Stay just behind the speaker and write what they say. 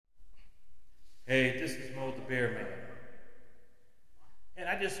Hey, this is Mo the Bear Man. And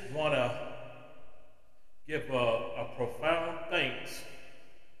I just want to give a profound thanks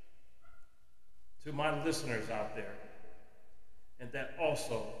to my listeners out there. And that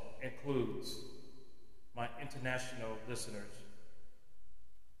also includes my international listeners.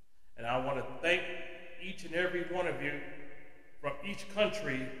 And I want to thank each and every one of you from each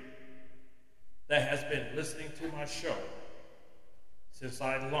country that has been listening to my show since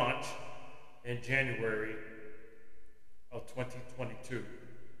I launched in January of 2022.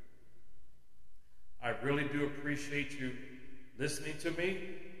 I really do appreciate you listening to me.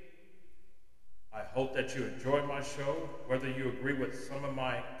 I hope that you enjoy my show. Whether you agree with some of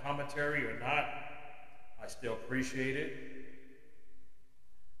my commentary or not, I still appreciate it.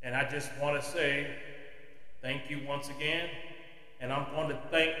 And I just want to say thank you once again. And I'm going to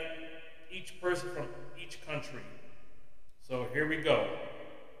thank each person from each country. So here we go.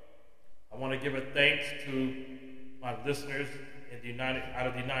 I want to give a thanks to my listeners out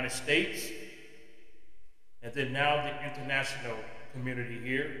of the United States, and then now the international community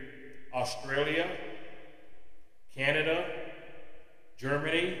here: Australia, Canada,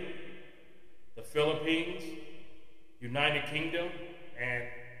 Germany, the Philippines, United Kingdom, and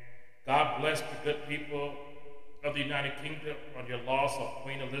God bless the good people of the United Kingdom on your loss of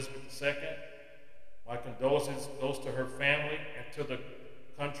Queen Elizabeth II. My condolences goes to her family and to the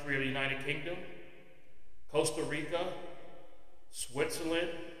country of the United Kingdom, Costa Rica, Switzerland,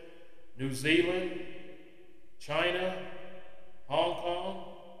 New Zealand, China, Hong Kong,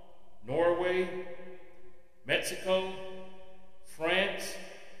 Norway, Mexico, France,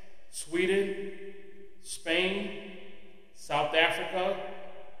 Sweden, Spain, South Africa,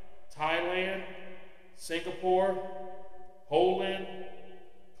 Thailand, Singapore, Poland,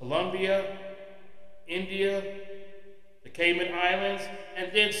 Colombia, India, the Cayman Islands,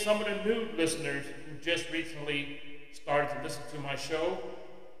 and then some of the new listeners who just recently started to listen to my show: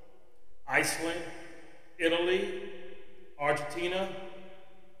 Iceland, Italy, Argentina,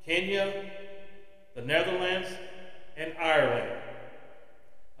 Kenya, the Netherlands, and Ireland.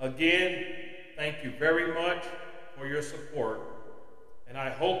 Again, thank you very much for your support, and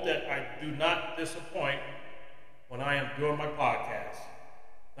I hope that I do not disappoint when I am doing my podcast.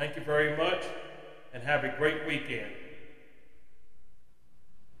 Thank you very much, and have a great weekend.